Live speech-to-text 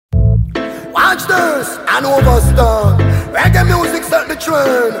Watch this and overstand. Reggae music set the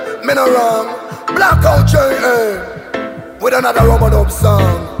trend. Me no wrong. Blackout J.A. with another rubber dub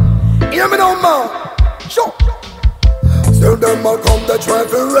song. Hear me now, man. Sure. Still them a come to try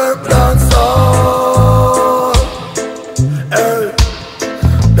to wreck that song. Hey.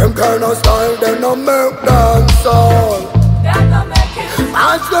 Them kind of style, they no make dance all.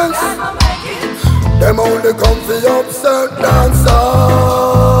 Watch this. Them only come for upset dance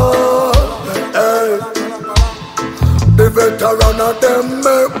all. Hey. The veteran of them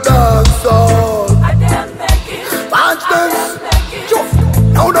make dance all. Watch this.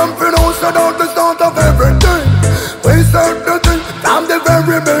 Now them pronounce about the start of everything. We said the thing from the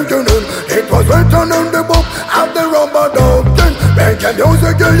very beginning. It was written in the book of the rubber dub thing. Reggae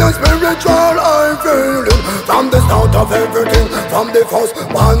music is your spiritual eye feeling. From the start of everything, from the first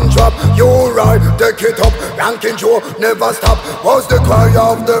one drop, you right, take it up, ranking Joe, never stop. Was the cry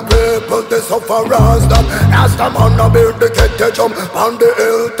of the people, the sufferers that last time on a build the kid to jump on the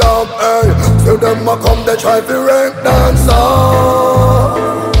hilltop. Hey, still them a come, they try to rank dance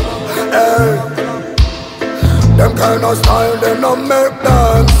on. Hey, them kind of style, they no make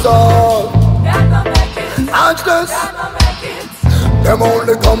dance on. Watch this. Them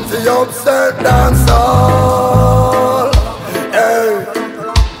only come to upset dance all. Hey,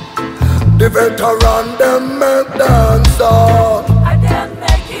 the veteran them make dance all.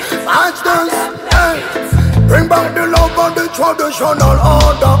 Watch this. Hey, bring back the love and the traditional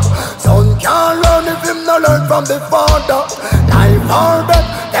order. Son can't learn if him no learn from the father. Life or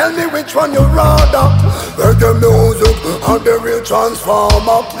death, tell me which one you rather. Reggae music and the real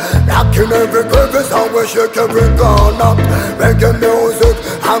transformer. Rocking every crevice and we shake every corner. Reggae music,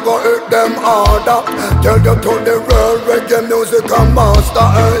 I go hit them harder. Tell them to the world, reggae music a master.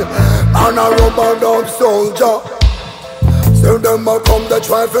 Hey, man a rubber dub soldier. Still them a come to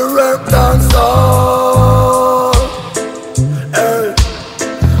try to wreck dance all. Hey,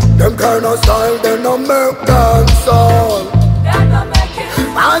 them kind of style they no make dance all.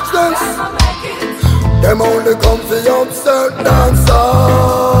 Watch this. Them only come to upset dance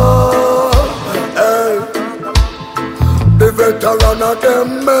all. Hey, the veteran of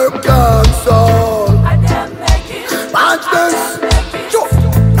them make dance all. Watch this.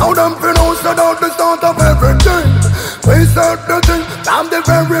 Now them pronounce about the start of everything. We said the thing from the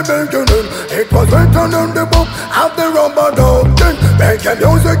very beginning. It was written in the book of the rubber dub thing. Reggae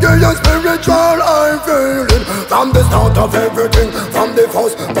music is your spiritual eye feeling. From the start of everything, from the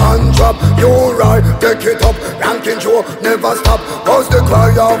first one drop, you right, take it up, ranking Joe, never stop. Was the cry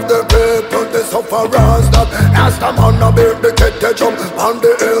of the people, the sufferers that last time on a build the kid to jump on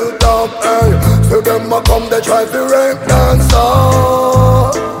the hilltop. Hey, so them a come, they try to rank dance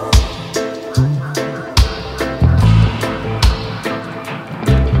all.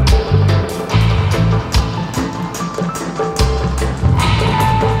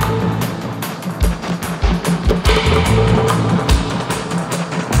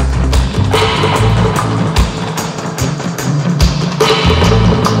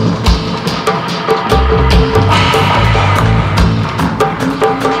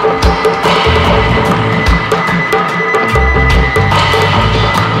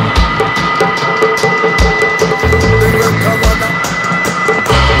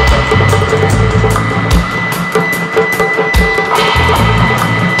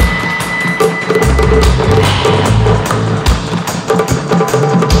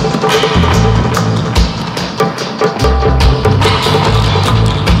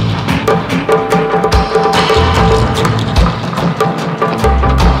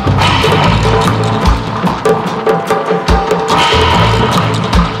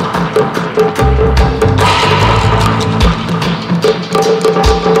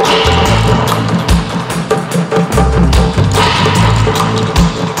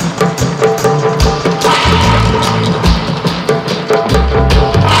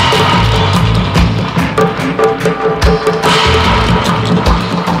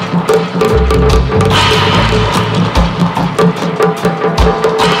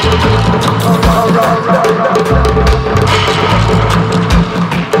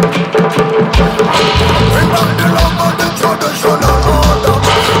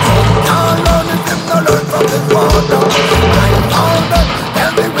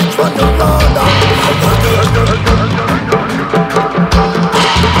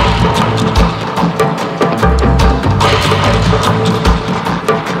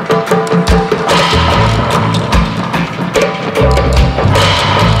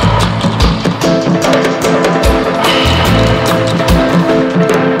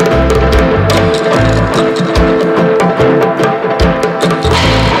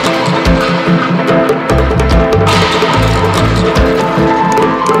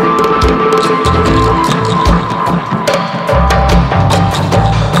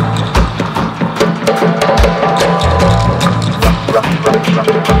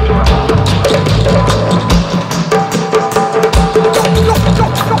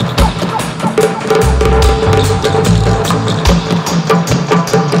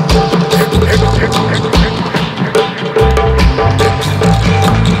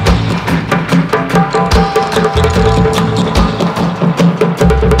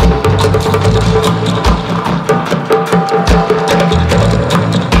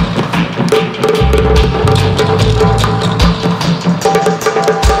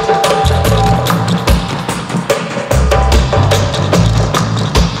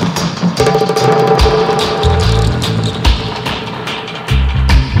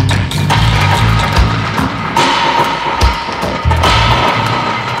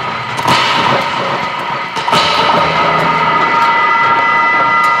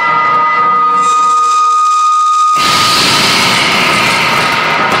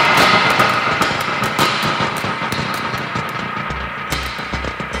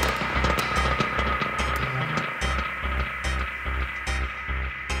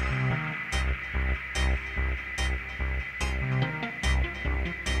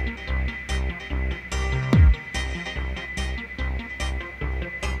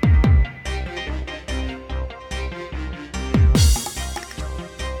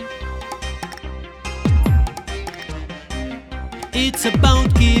 It's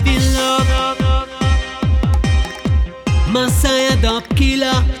about giving love. Messiah dub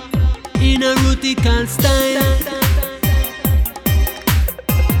killer in a rutical style.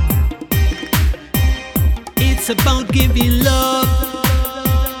 It's about giving love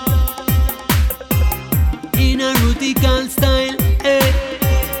in a rutical style. Hey.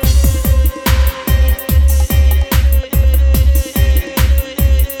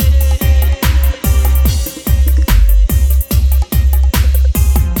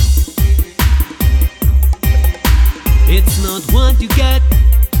 It's not what you get,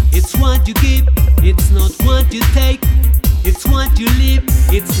 it's what you give. It's not what you take, it's what you live.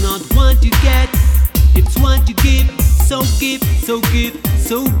 It's not what you get, it's what you give. So give, so give,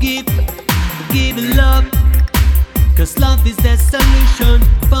 so give. Give love, cause love is the solution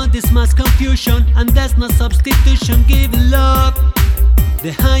for this mass confusion, and there's no substitution. Give love,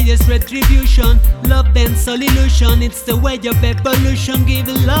 the highest retribution. Love then soul illusion, it's the way of evolution. Give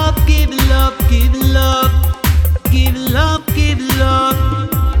love, give love, give love. Give love, give love.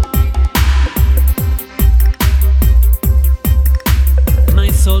 My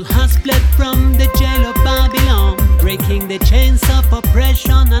soul has fled from the jail of Babylon, breaking the chains of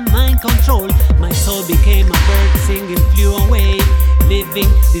oppression and mind control. My soul became a bird singing, flew away, leaving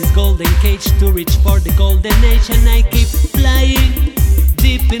this golden cage to reach for the golden age. And I keep flying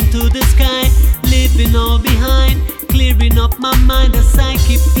deep into the sky, leaving all behind, clearing up my mind as I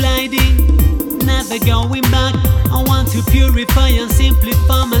keep gliding. Never going back, I want to purify and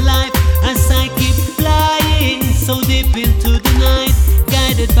simplify my life as I keep flying so deep into the night,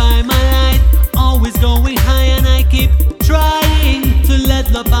 guided by my light, always going high. And I keep trying to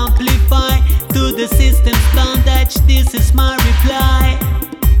let love amplify to the system's bondage. This is my reply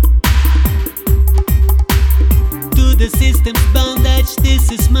to the system's bondage.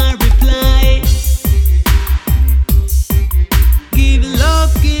 This is my reply. Give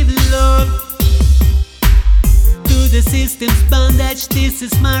love, give love. The system's bondage, this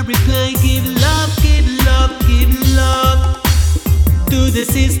is my reply. Give love, give love, give love. To the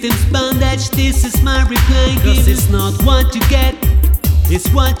system's bondage, this is my reply. Cause it's not what you get, it's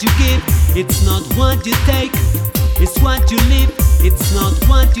what you give. It's not what you take, it's what you live. It's not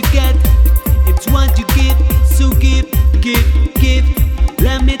what you get, it's what you give. So give, give, give.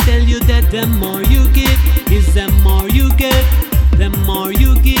 Let me tell you that the more you give, is the more you get. The more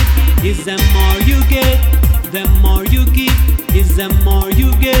you give, is the more you get. The more you give, is the more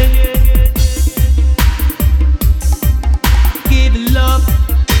you get. Give love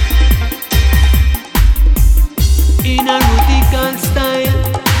in a radical style.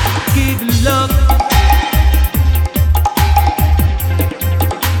 Give love.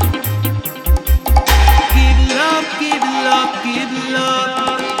 Give love, give love, give love.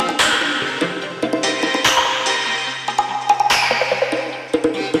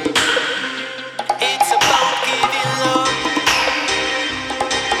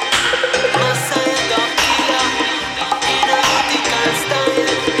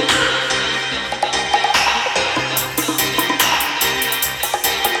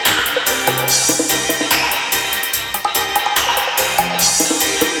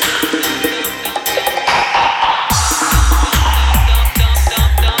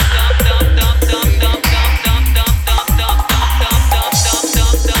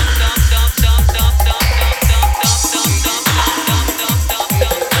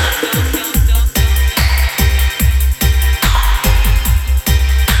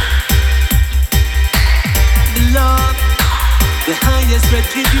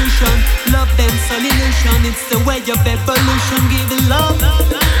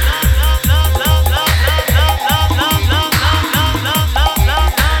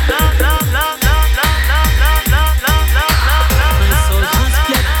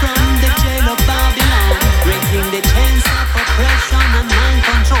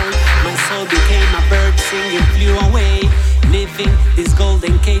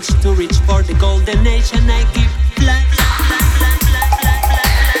 age to reach for the golden age, and I keep flying.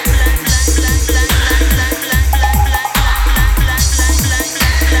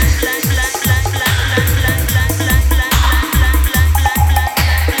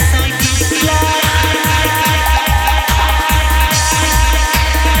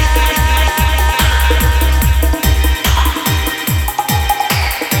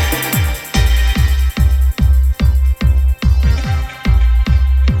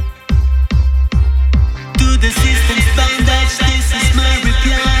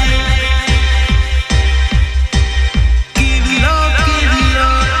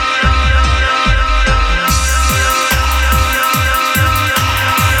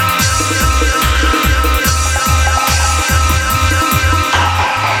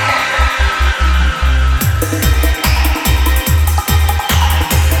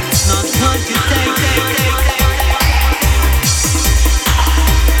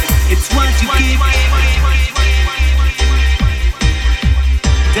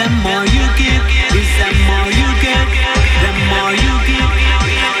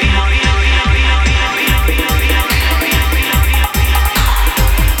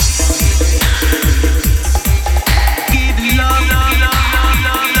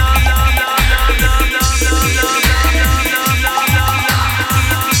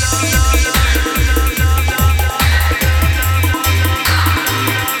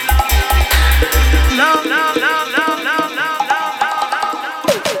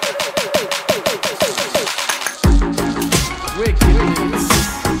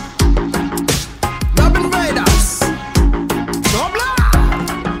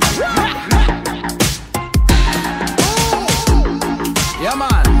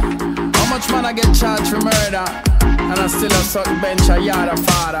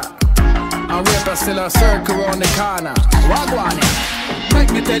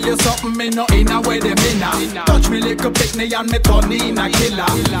 And me turn in a killer.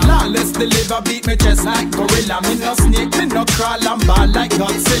 Lawless deliver, beat me chest like gorilla. Me no snake, me no crawl and ball like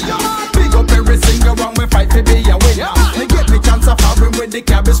Godzilla. Big up every single one, we fight to be a winner. Me get me chance of foreign with the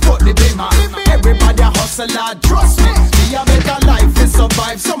cabbage, put the beamer. Everybody a hustler, trust me. Me a better life to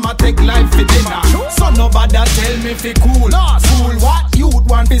survive, some a take life for dinner. So nobody tell me fi cool. Fool what? Youth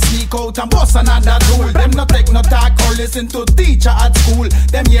want to sneak out and bust another tool. Them no take no talk or listen to teacher at school.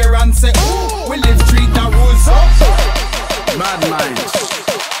 Them hear and say, ooh, we live street the rules. Bad minds.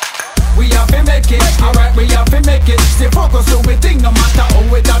 We have to make it, alright, we have to make it. Stay focused to we think no matter how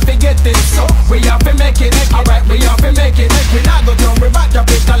we have to get it. So we have to make it, alright, we have to make it. We not go down, we back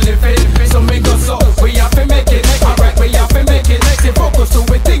up it and live it. So we go so, we have to make it, alright, we have to make it. Stay focused to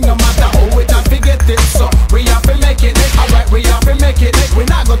we think no matter how we have to get it. So we have to make it, alright, we have to make it. We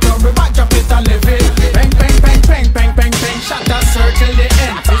not go down, we back up it and live it. Bang, bang, bang, bang, bang, bang, bang. Shot a circle the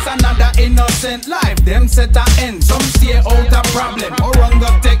end. It's another innocent life. Them set a end. Some stay out a problem. Or run go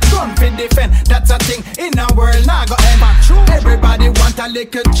take gun for defend. That's a thing in a world now go end. Everybody want a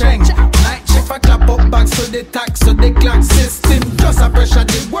little change. Night shift a clap up backs to the tax. So the clock system just a pressure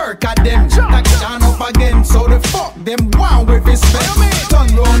the work at them. Tax down up again. So the fuck them one with his spend. Turn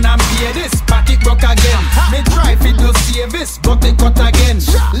round and pay this. Back it broke again. Me try fi do save this, but it cut again.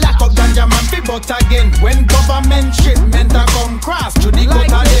 Lock up ganja man fi but again. When government shipment a come cross to the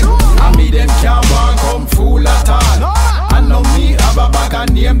gut of them. I me them can't want come fool at all. I know me have a bag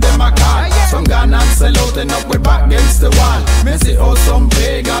and name them a call. Some gun and sell out and up with back against the wall. Me see how some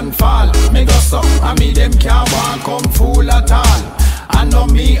pagan fall. Me go so, I me them can't want come fool at all. I know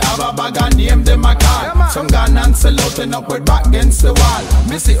me have a bag and name them a call. Some gun and sell out and up with back against the wall.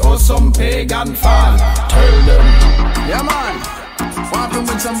 Me see how some pagan fall. Tell them, yeah man, what happened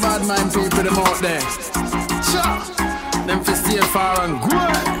with some bad mind people them out there? Sure, them fi stay far and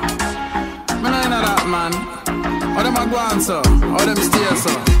good. Me nah know that man. How them a go on so? How them stay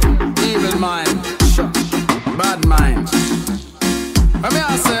so? Evil mind, sure, bad mind. What me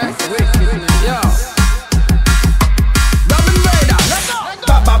I say? Yo, Double Raider, let's go.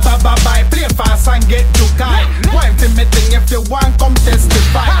 Bye, play fast and get to kind. Wife to me thing if you want come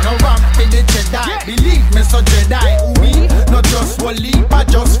testify. No ramp for the Jedi, believe me so Jedi. We not just one leap, but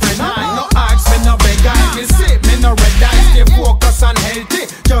just friend I. No ask me no beg I. Me say me no red eye. Stay focused and healthy,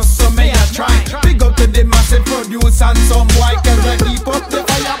 just so me I try. Big up to the massive produce and some boy can keep up the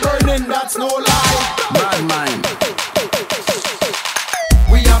fire burning. That's no lie. Bad mind.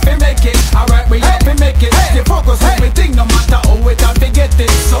 We have to make it, alright, we have to make it. Stay focused on everything, no matter how we have to get it.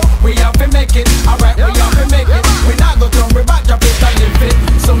 So we have to make it, alright, we have to make it. We not go down, we back up it and live it.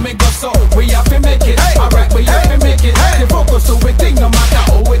 So me go so, we have to make it, alright, we have to make it. Stay focused on everything, no matter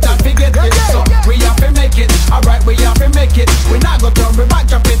how we have to get it. So we have to make it, alright, we have to make it. We not go down, we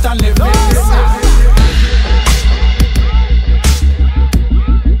back up it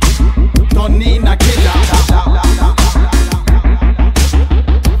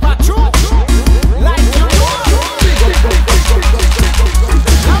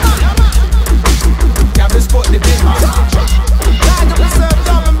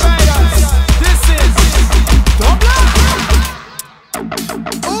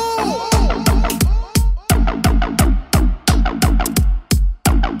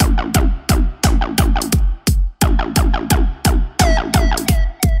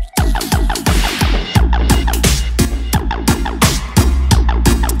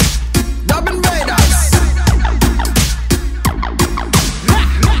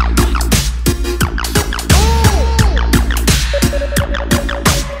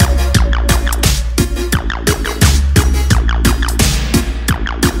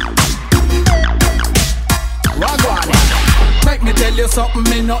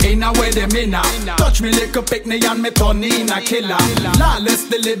Touch me like a picnic and me turn in a killer. Lawless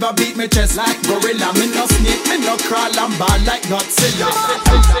deliver beat me chest like gorilla. Me no snake, me no crawl and ball like Godzilla.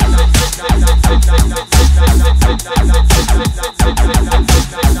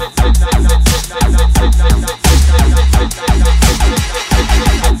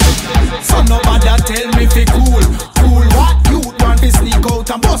 So nobody tell me fi cool. Cool what? You want to sneak out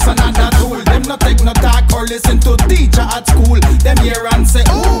and bust another tool. Them no take no talk or listen to teacher at school. Them hear and say,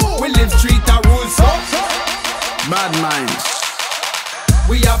 ooh, we live street a rules. So bad mind.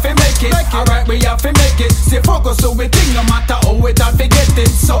 We have to make it, alright, we have to make it. Stay focused so we think no matter how we don't forget it.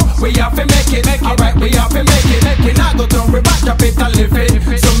 So we have to make it, alright, we have to make it. We not go down, we back up it and live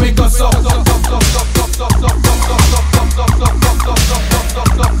it. So we go so.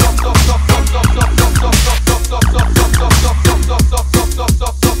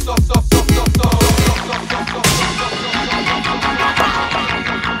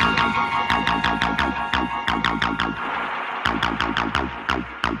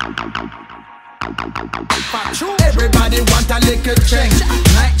 Everybody want a little change.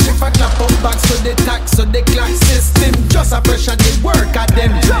 Night shift a clap up back so the tax so the clock system just a pressure the work at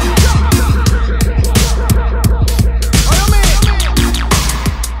them.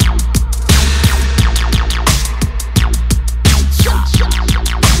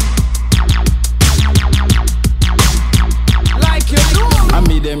 Like you know. I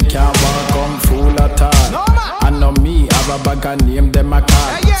me them can't walk come fool at all. No, I know me have a bag and name them a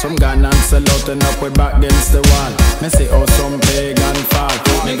call. Some gun and sell out and up with back against the wall. Me say how some pagan fall.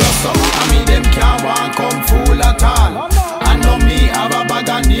 Me go some, I me them can't walk come fool at all. I know me have a bag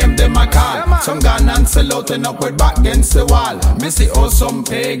and name them a call. Some gun and sell out and up with back against the wall. Me say how some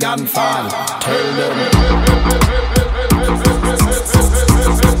pagan fall. Tell them.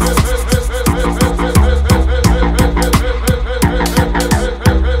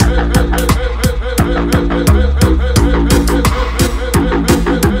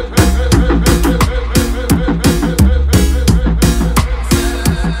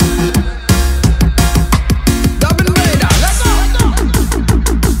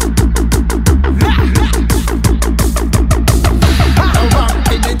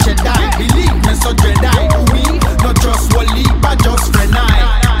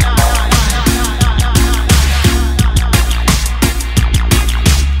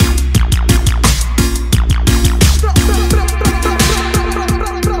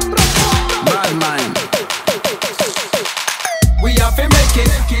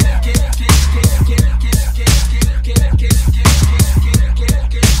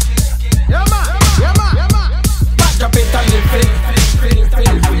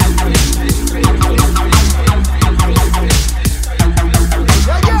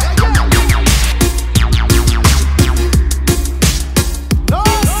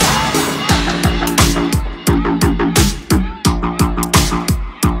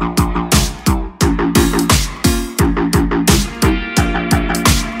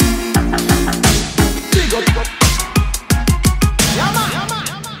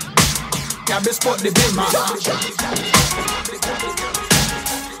 Spot the big man.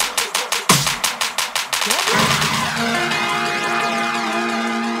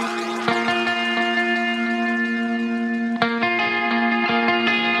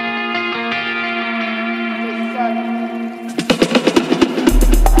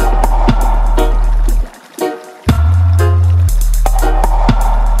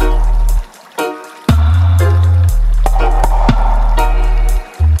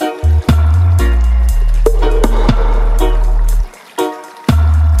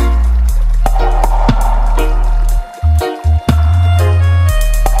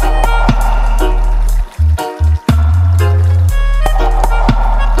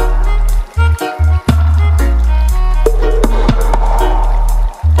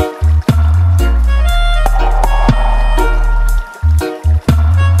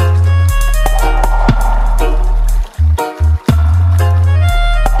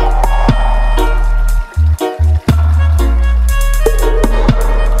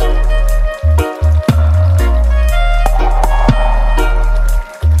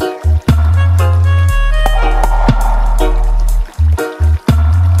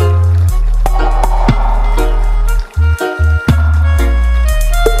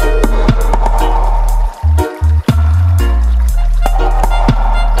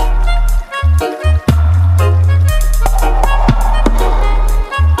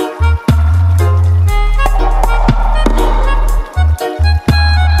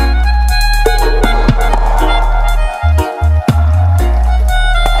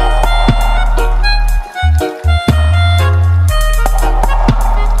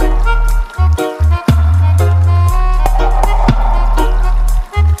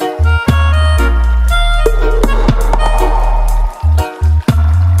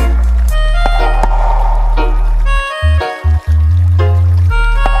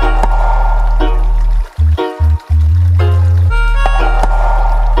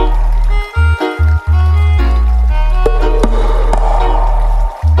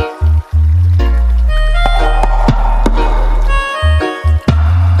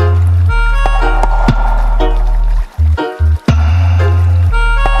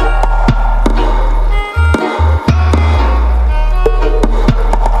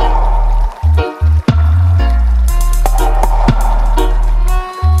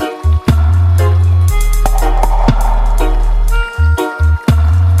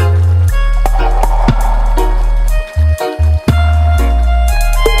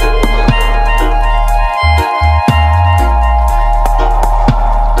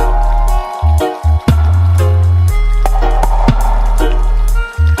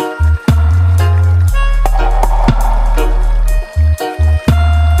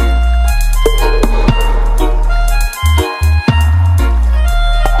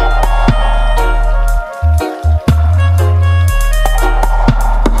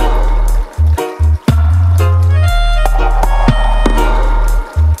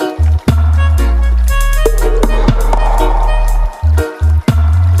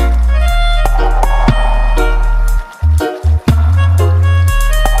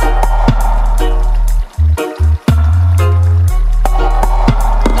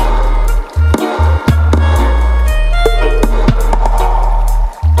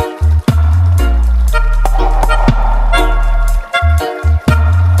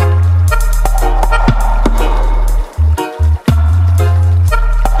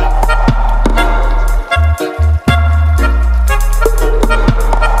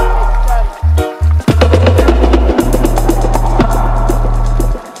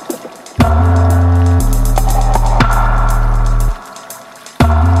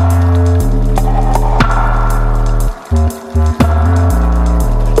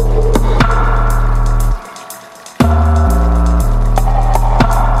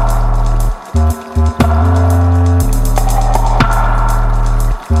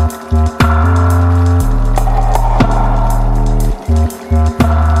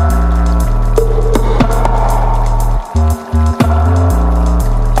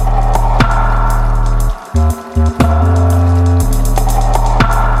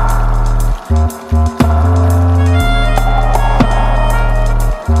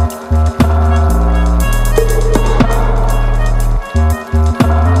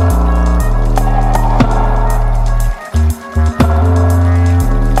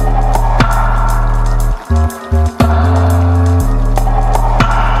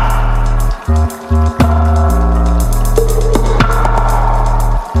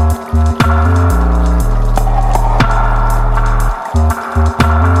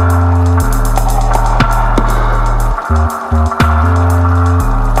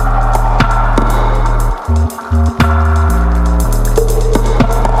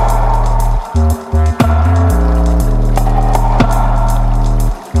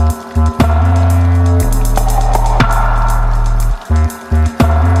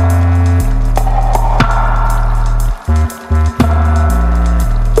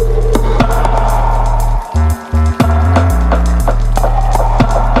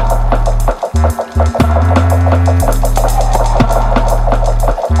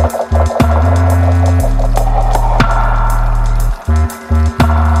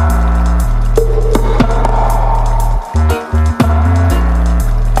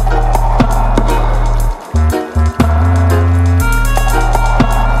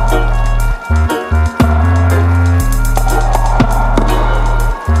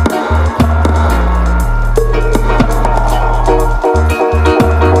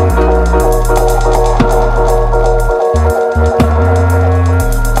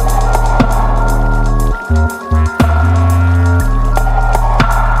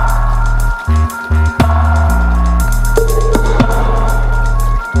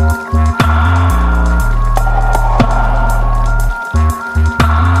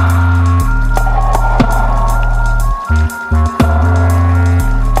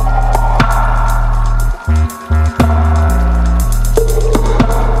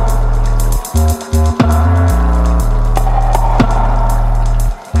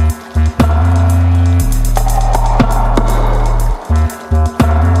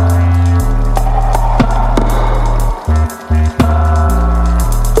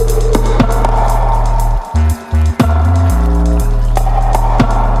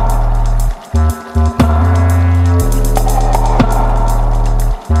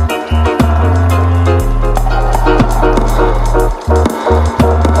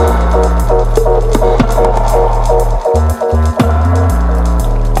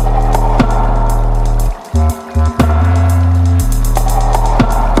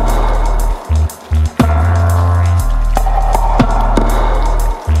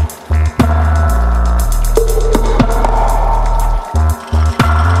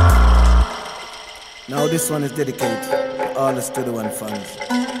 This one is dedicated to all the Studio One fans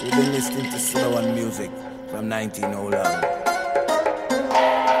who've been listening to Studio One music from 1901.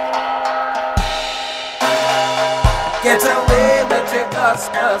 Get away with your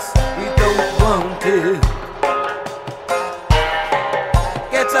cuscus, we don't want it.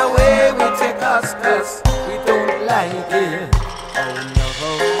 Get away with your cuscus, we don't like it. Oh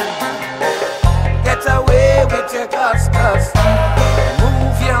no. Get away with your cuscus,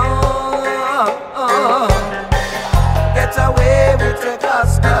 move your. Get away with your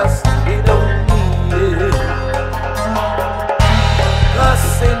cuscus, we don't need it.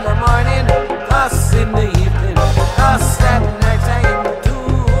 Cuss in the morning, cuss in the evening, cuss at night time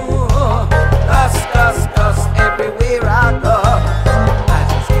too. Cuss, cuss, cuss everywhere I go. I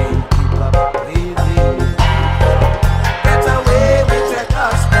just can't keep up with it. Get away with your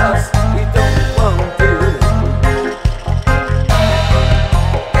cuscus, we don't want it.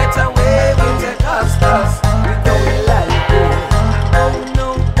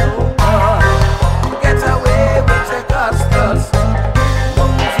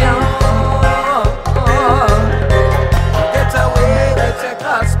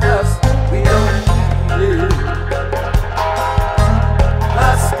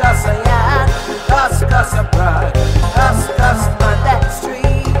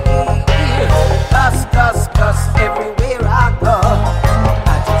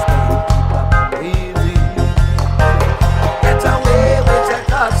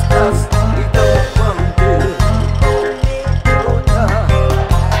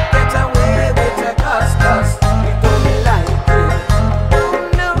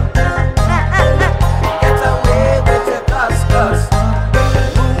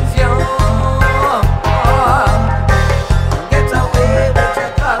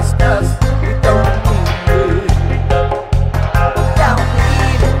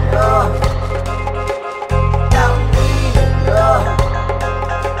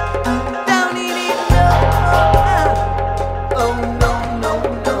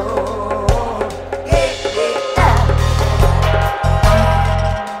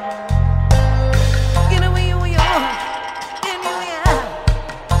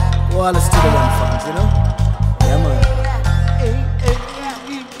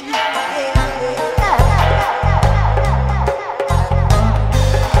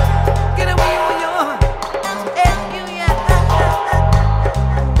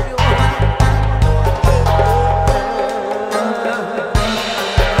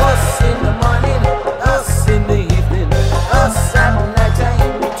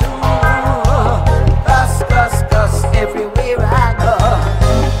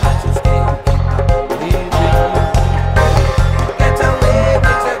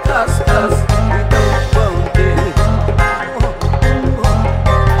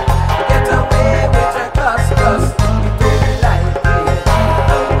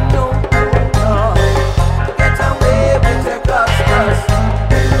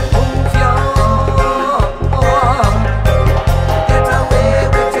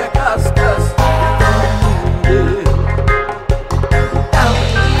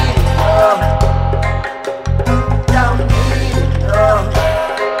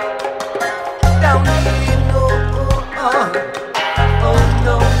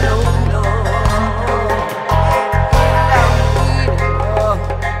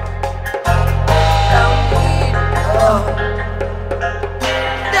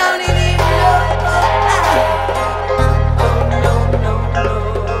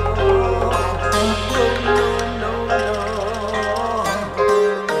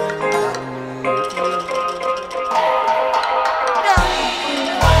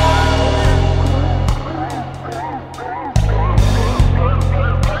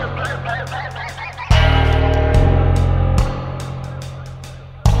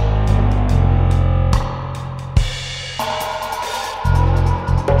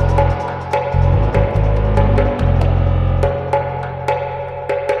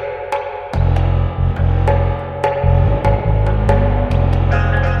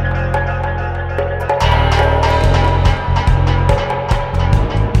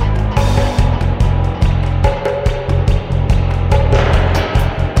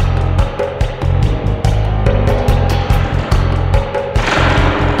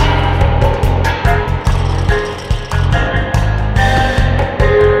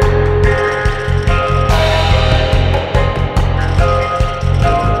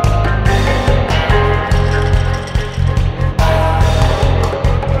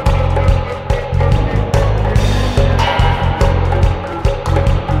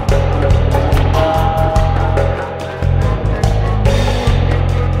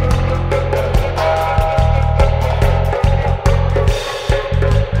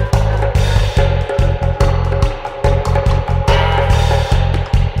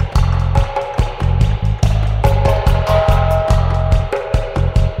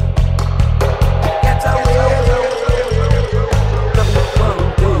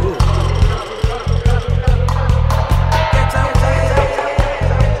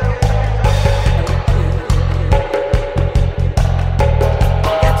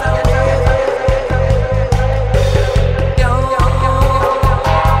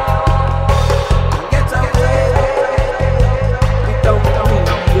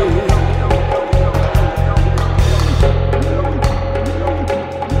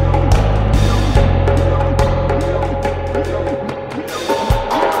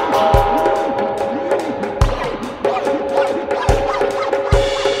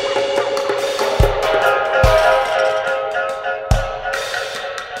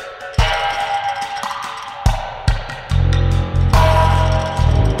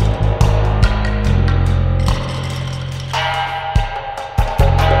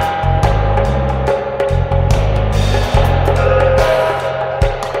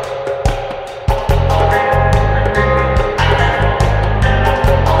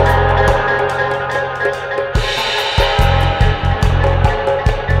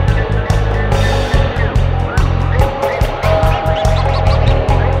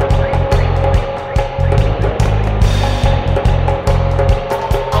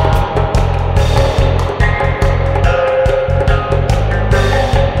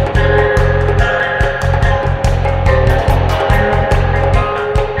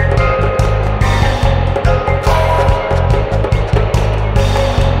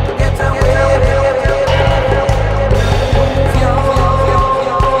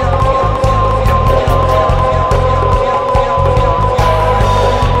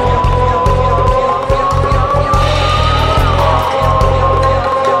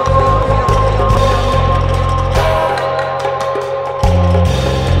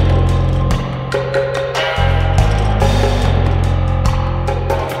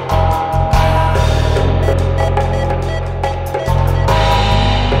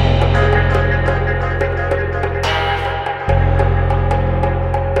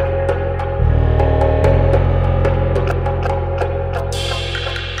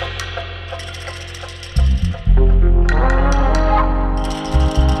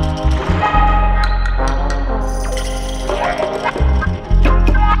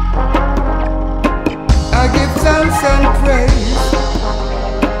 thanks and praise.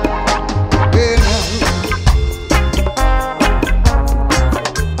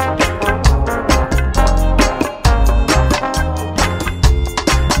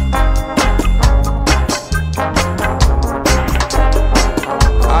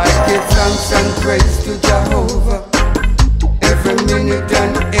 Thanks and praise to Jehovah every minute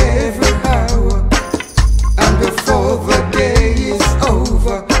and every hour, and before the day is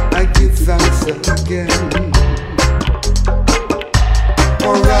over, I give thanks again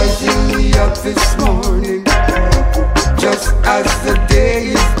for rising me up this morning, just as the day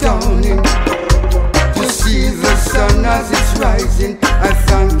is dawning, to see the sun as it's rising. I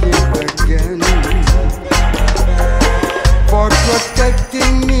thank Him again for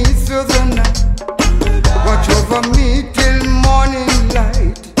protecting me through the night. Watch over me till morning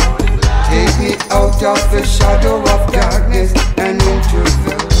light. Take me out of the shadow of darkness and into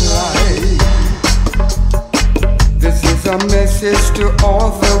the light. This is a message to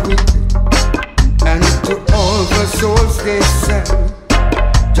all the wicked and to all the souls they sell.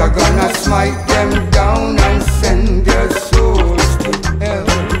 You're gonna smite them down and send their souls to hell.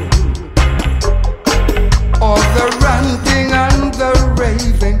 All the ranting and the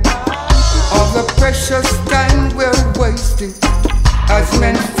raving, all the precious time we're wasting, as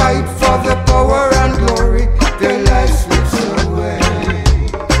men fight for the power and glory, their lives slips away.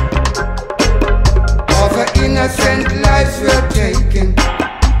 All the innocent lives we're taking,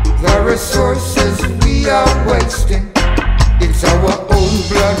 the resources we are wasting, it's our own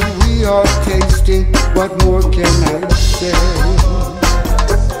blood we are tasting. What more can I say?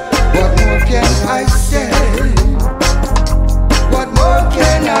 What more can I say? What more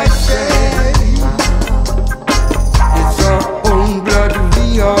can I say? It's our own blood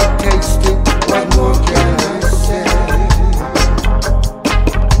we are tasting. What more can I say?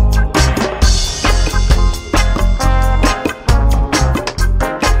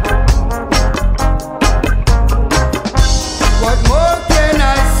 What more can I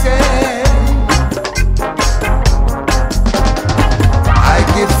say? I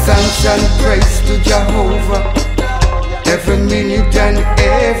give thanks and praise to Jehovah every minute and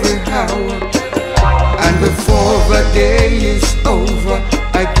every hour, and before the day is over,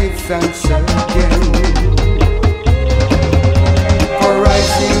 I give thanks again for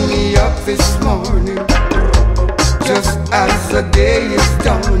rising me up this morning, just as the day is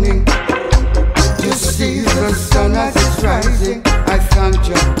dawning, to see the sun as it's rising. I thank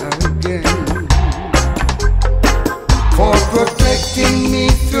you again for protecting me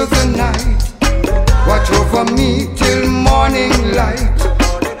through the night. Watch over me till morning light.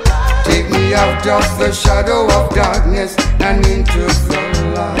 Take me out of the shadow of darkness and into the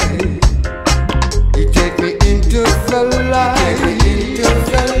light. You take me into the light. You take me into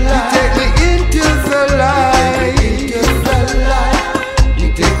the light. You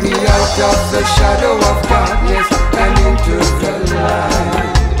take me out of the shadow of darkness and into the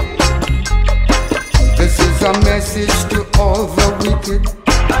light. This is a message to all the wicked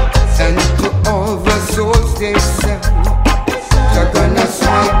and to all the souls they sell. You're gonna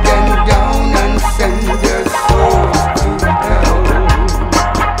smite them down and send their souls to hell.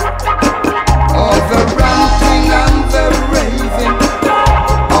 All the ranting and the raving,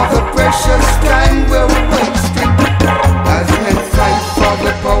 all the precious time we're wasting, as men fight for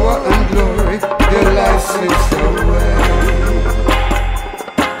the power and glory, their life slips away.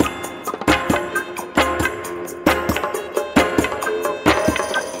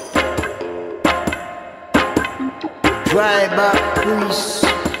 Dry back priest,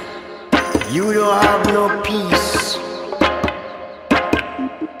 you don't have no peace.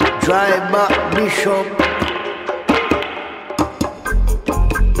 Dry back bishop,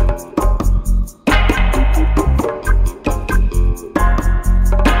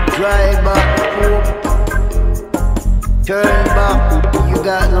 dry back pope, turn back, you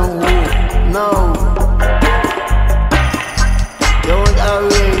got no hope. No, don't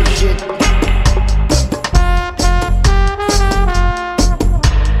arrange it.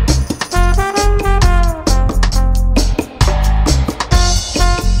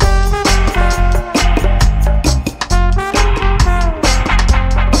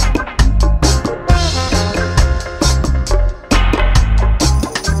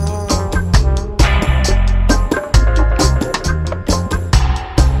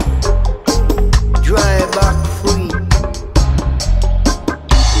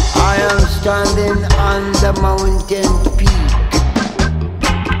 Standing on the mountain peak,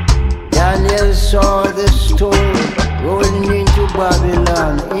 Daniel saw the stone rolling into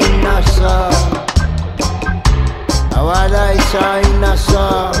Babylon in Nassau. And what I saw in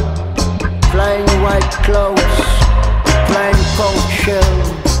Nassau, flying white clouds,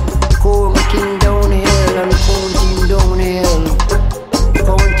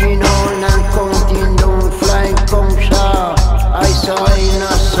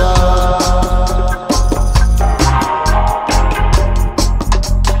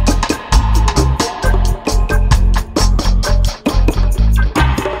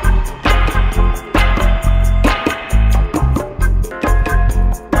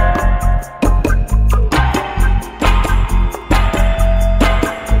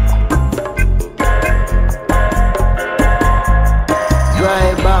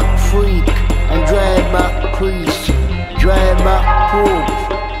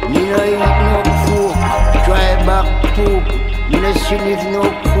 no eat no cook, dry back poop. Me no sniff no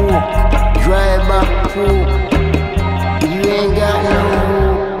cook, dry back poop. You ain't got no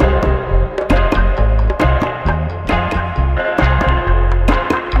hook.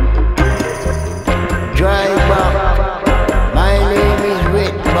 Dry back. My name is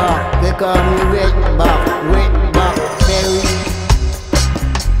Wetback. They call me Wetback. Wetback Perry.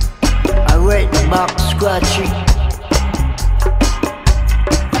 A Wetback Scratchy.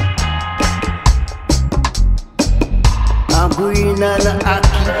 I'm green and a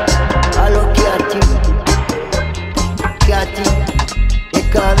Aki. Hello Catty. Catty. They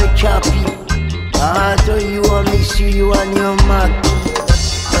call me Chappy. I told you want me see you and your Mackie.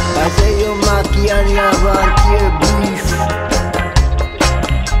 I say you Mackie and your volunteer beef.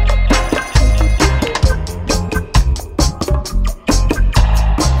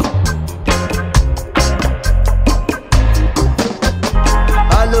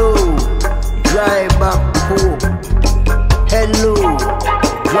 Hello, dry back poop. Hello,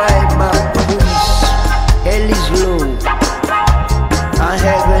 dry back police. Hell is low, and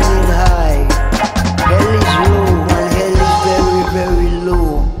heaven is high. Hell is low, and hell is very, very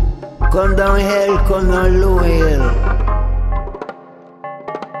low. Come down hell, come down low hell.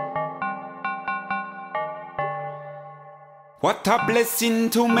 What a blessing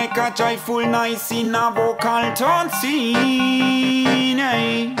to make a joyful noise in a vocal tone scene,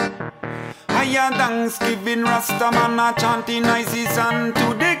 eh? Higher Thanksgiving, Rastaman a chanting noises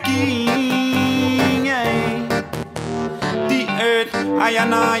unto the King, eh? The earth, I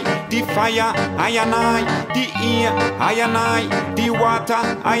and I, the fire, I and I, the air, I and I, the water,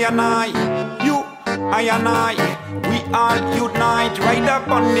 I and I, you, I and I, we all unite, ride up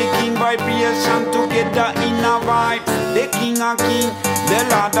on the King vibration together in a vibe. The King of Kings, the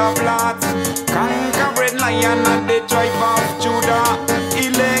Lord of Lords, conquering Lion of the tribe of Judah,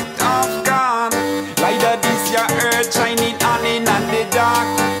 elect of God. Like this your earth shining on in the dark.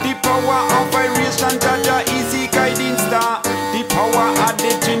 The power of vibration, Jaja is the guiding star. The power of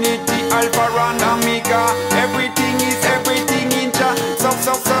the Trinity, Alpha and Omega. Everything is everything in Jah. So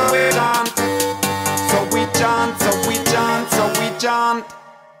we chant, so we chant, so we chant, so we chant.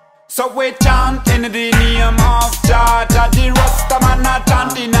 So we chant in the name of Jah. Jah the Rastaman a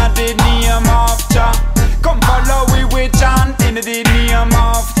chant in the name of Jah. Come follow we chant in the name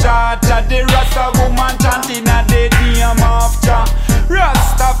of Jah. Jah the Rasta woman chant in the name of Jah.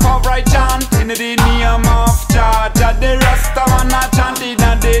 Rastafari chant in the name of Jah. Jah the Rastaman a chant in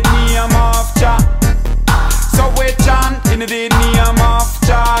the name of Jah. So we chant in the name of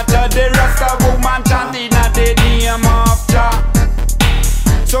Jah. Jah the Rasta woman chant in the name of Jah.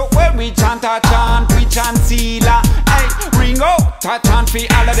 So when we chant a chant, we chant Sila. Hey, ring out a chant for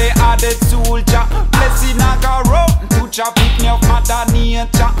all of the added soldier. Blessing a go round to Jah, pick me up Mother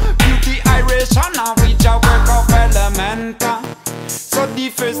Nature. Beauty Irish and a reach a work of elemental. So the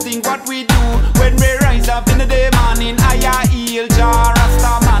first thing what we do when we rise up in the day morning, I heal Jah,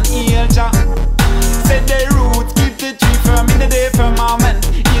 Rastaman heal Jah. Set the roots, keep the tree firm in the day firmament.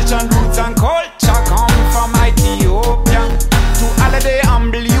 Asian roots and culture come from Ethiopia. To all of the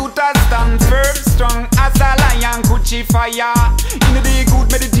humble youth that stand firm, strong as a lion, Kuchi fire. In the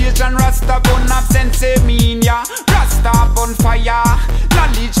good meditation, Rasta bun absent mean ya. Rasta bun fire,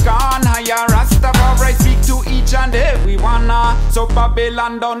 knowledge gone higher. Rasta I speak to each and every one. So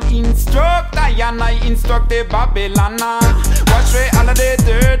Babylon don't instruct, I and I instruct the Babylon. Wash away all of the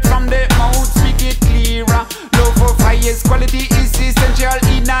dirt from the mouth, speak it clearer. Love of highest quality is essential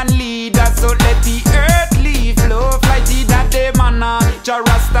in a leader. So let the earth leave, love flighty that the manna. Jah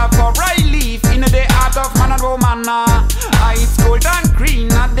Rastafari leaf in the heart of man and woman. It's gold and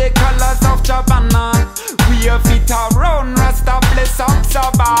green and the colors of Jabana. We have it around Rasta bless up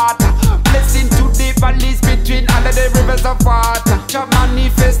Sabbath. Blessing to the valleys between all of the rivers of water. Jah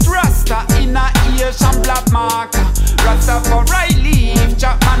manifest Rasta in a ears and black mark. Rastafari leaf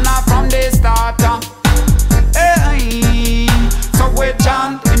Jah manna from the start. Hey, so we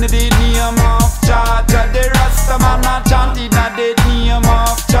chant in the name of Jah. Jah the Rastaman a chant in the name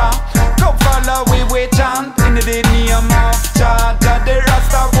of Jah. Come follow we chant in the name of Jah. Jah the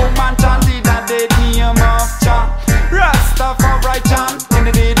Rasta woman chant in the name of Jah. Rastafari chant in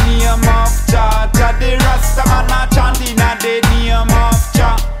the name of Jah. Jah the Rastaman a chant in the name of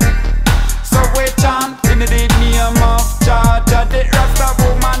Jah. So we chant in the name of Jah. Jah the Rasta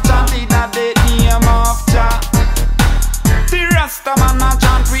woman chant in the name of Jah. The Rastaman a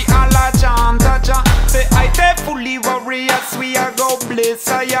chant, we all a chant Jah. Say I dey fully warriors, we a go bless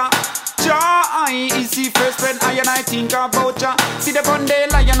ya. Jah I is the first when I and I think about Jah. See the Bunday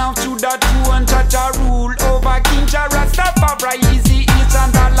Lion of Judah, true and Jah rule over King Jah. Rastafari is the east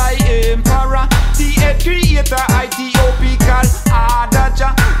and the light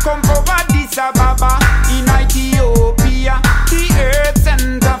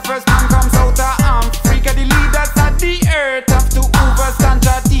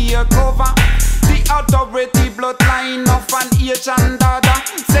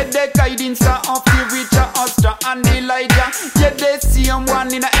guiding star of the Richard Astra and Elijah. Yeah, they see him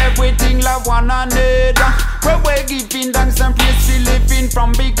one in everything like one another. Where we're giving thanks and praise for living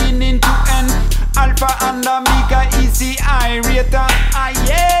from beginning to end. Alpha and Omega is the I-rater. Ah,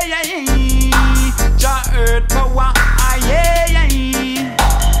 yeah, yeah, yeah. Jah earth power. Ah, yeah, yeah,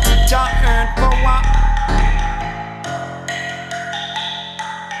 yeah. Jah earth power.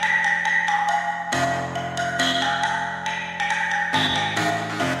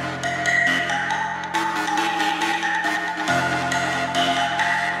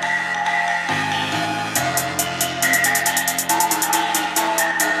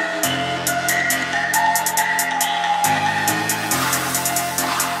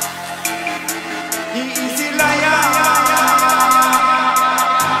 He is a liar.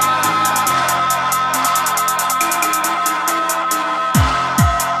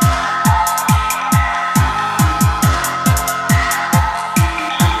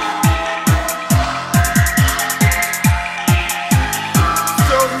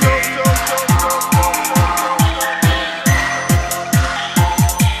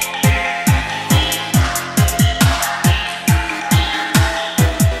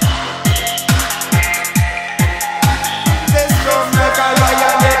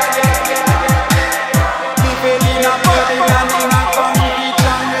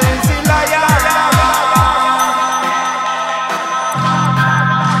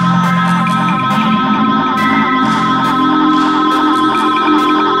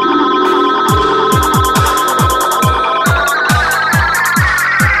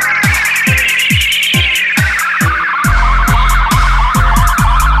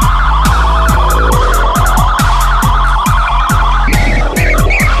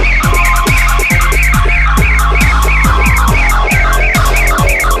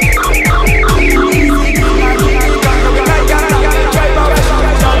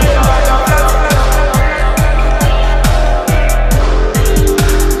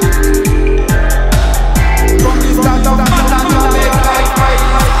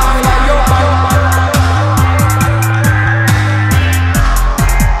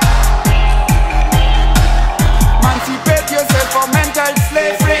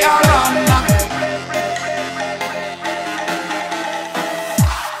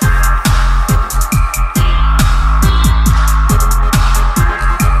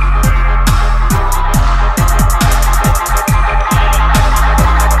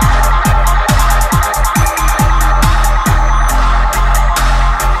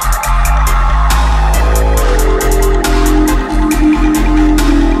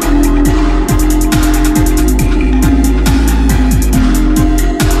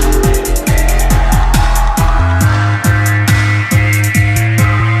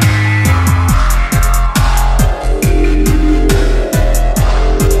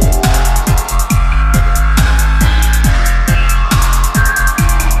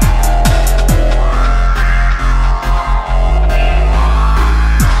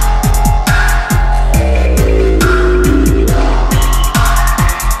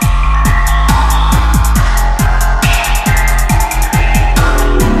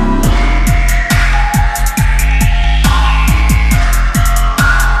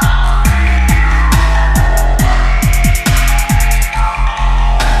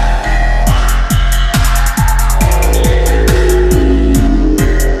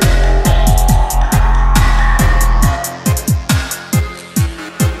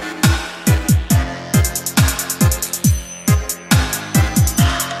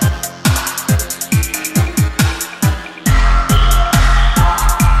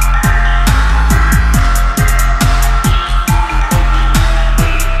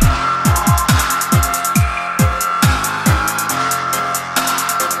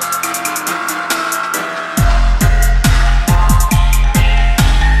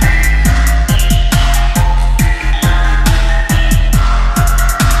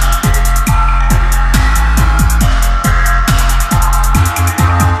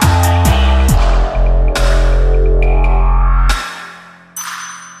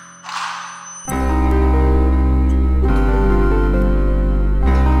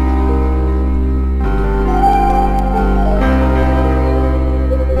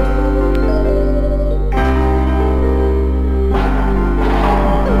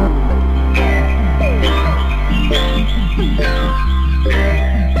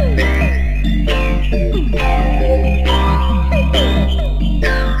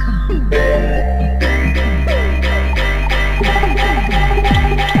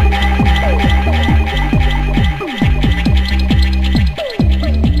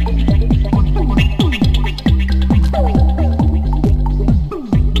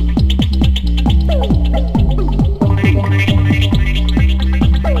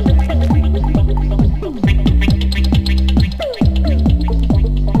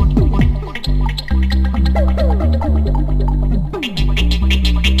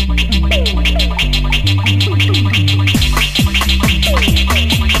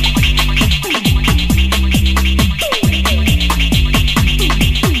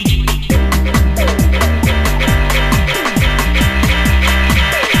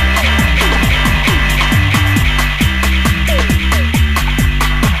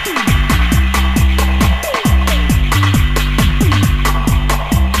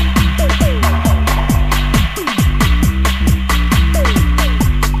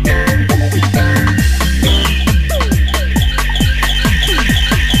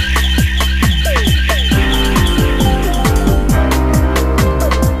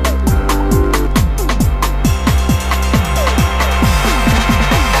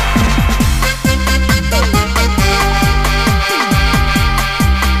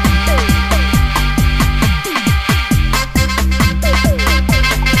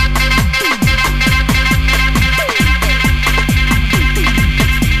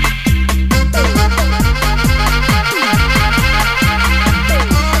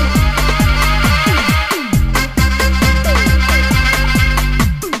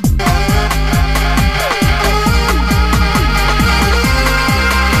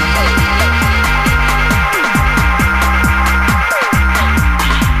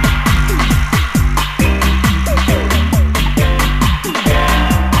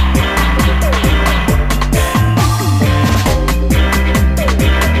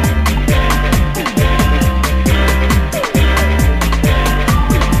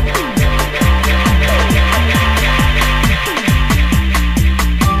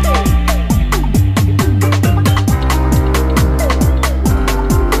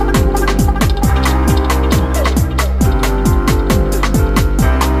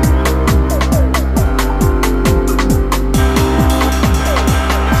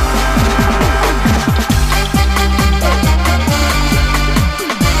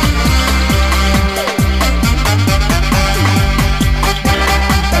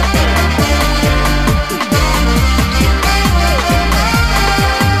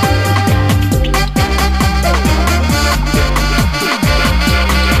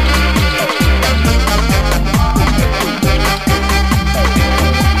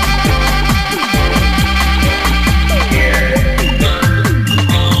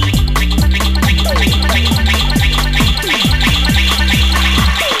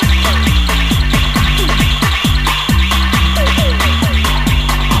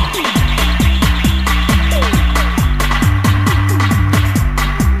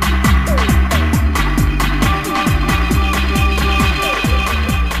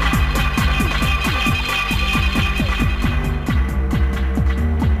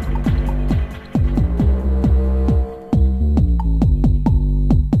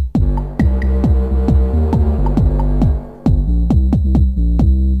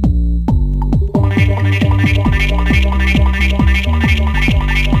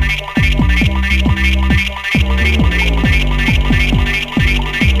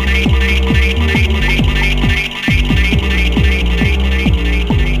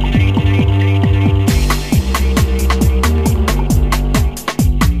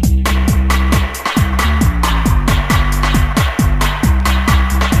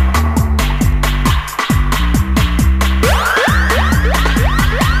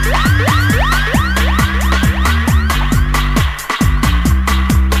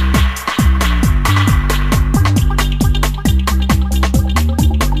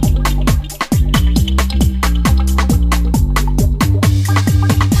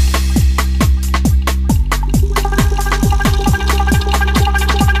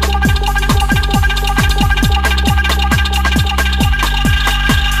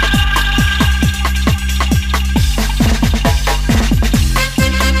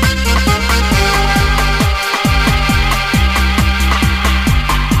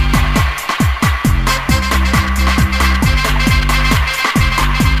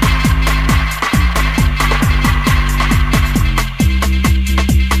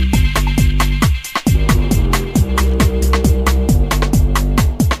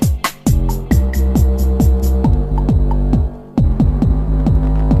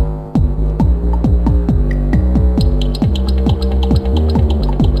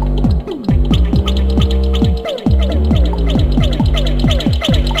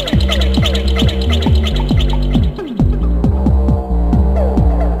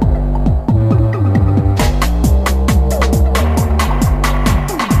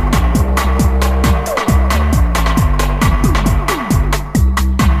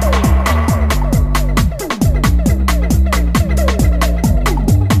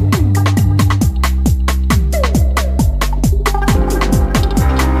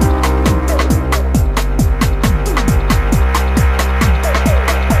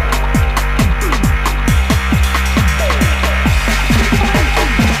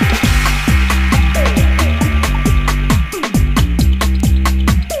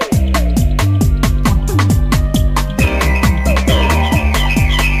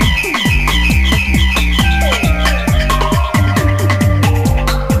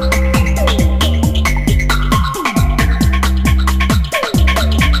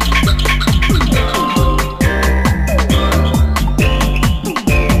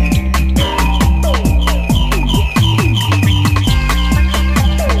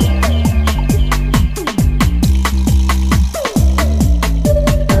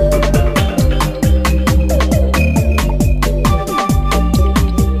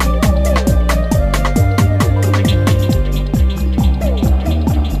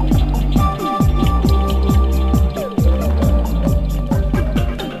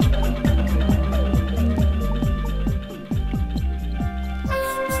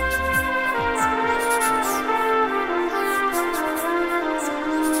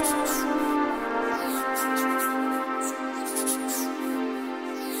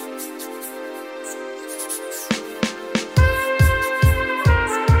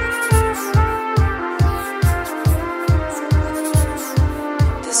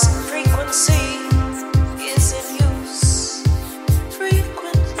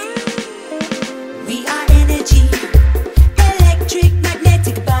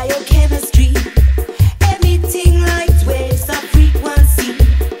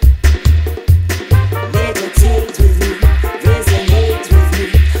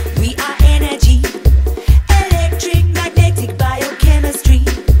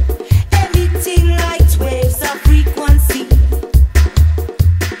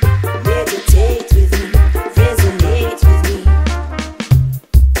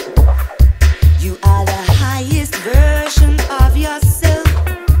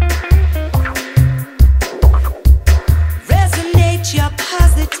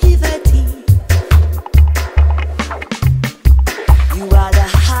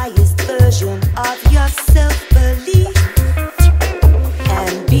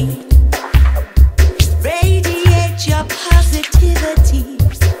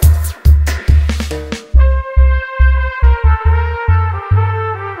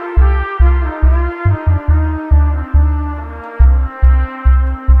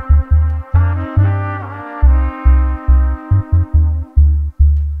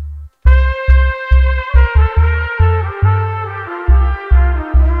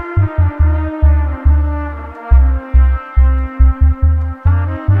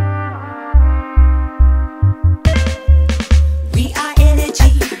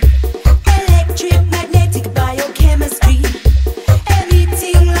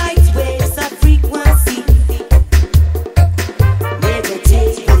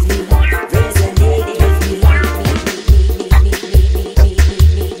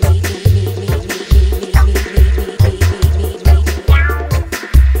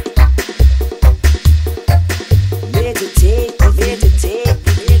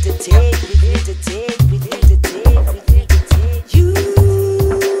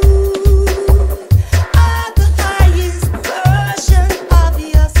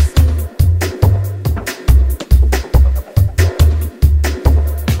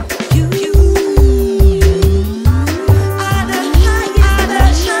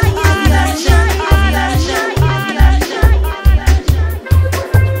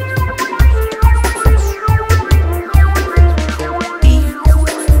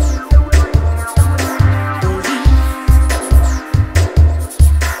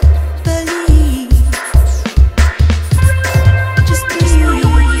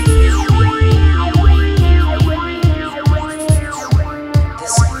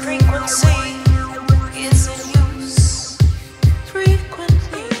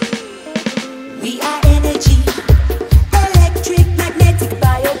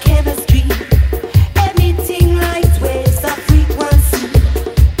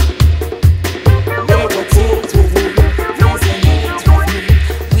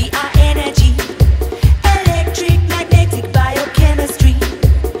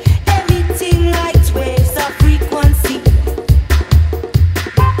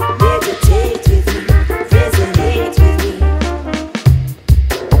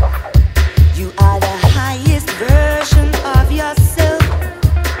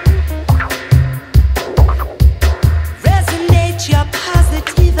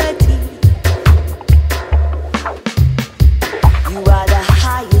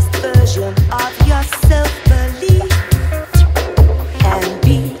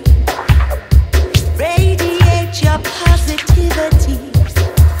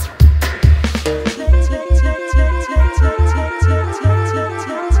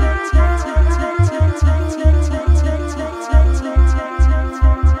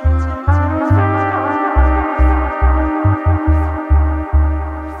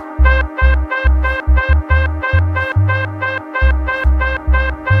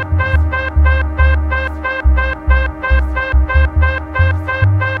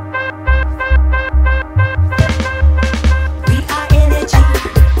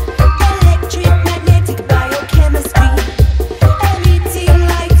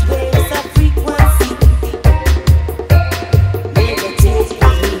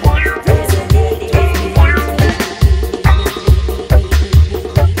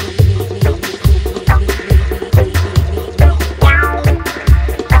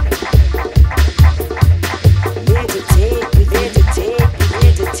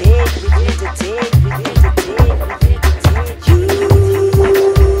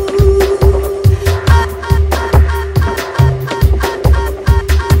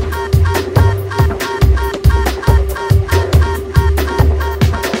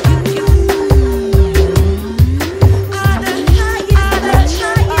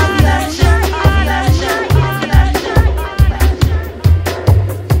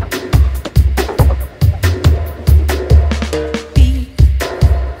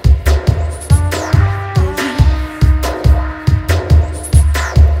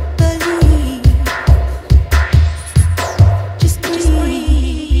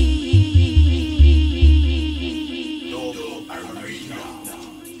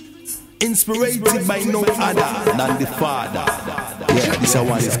 Inspirated by no other than the Father. Yeah, this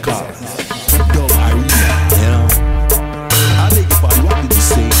one is called Dub Arena. You know, I beg your pardon, what did you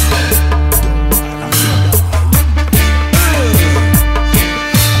say?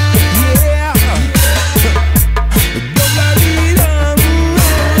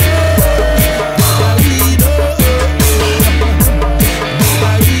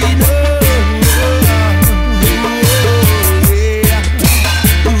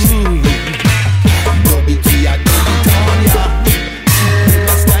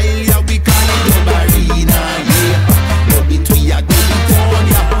 We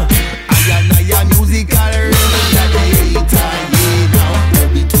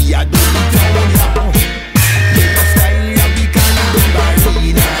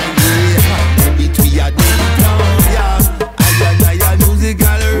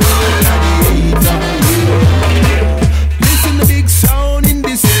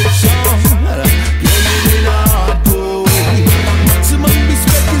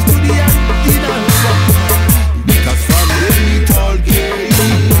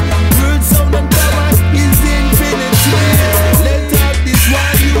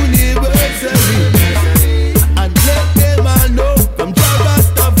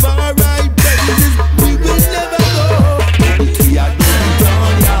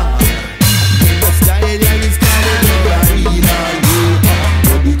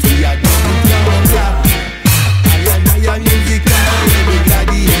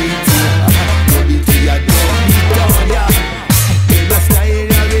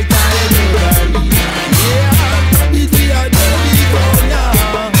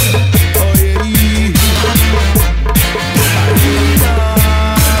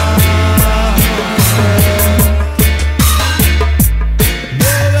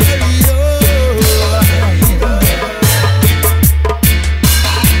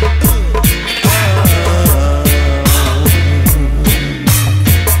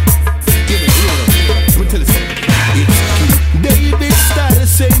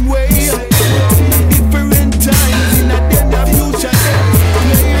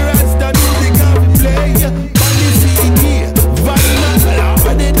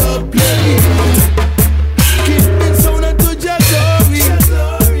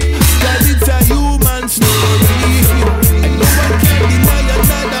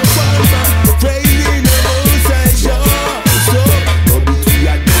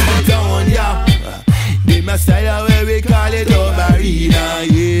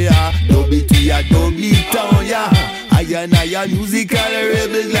and I a musical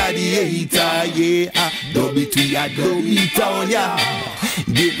rebel gladiator, yeah. Dub it we a dub it down, yeah.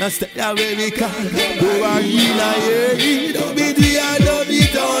 Get my style America, go arena, yeah. Dub it we a dub it.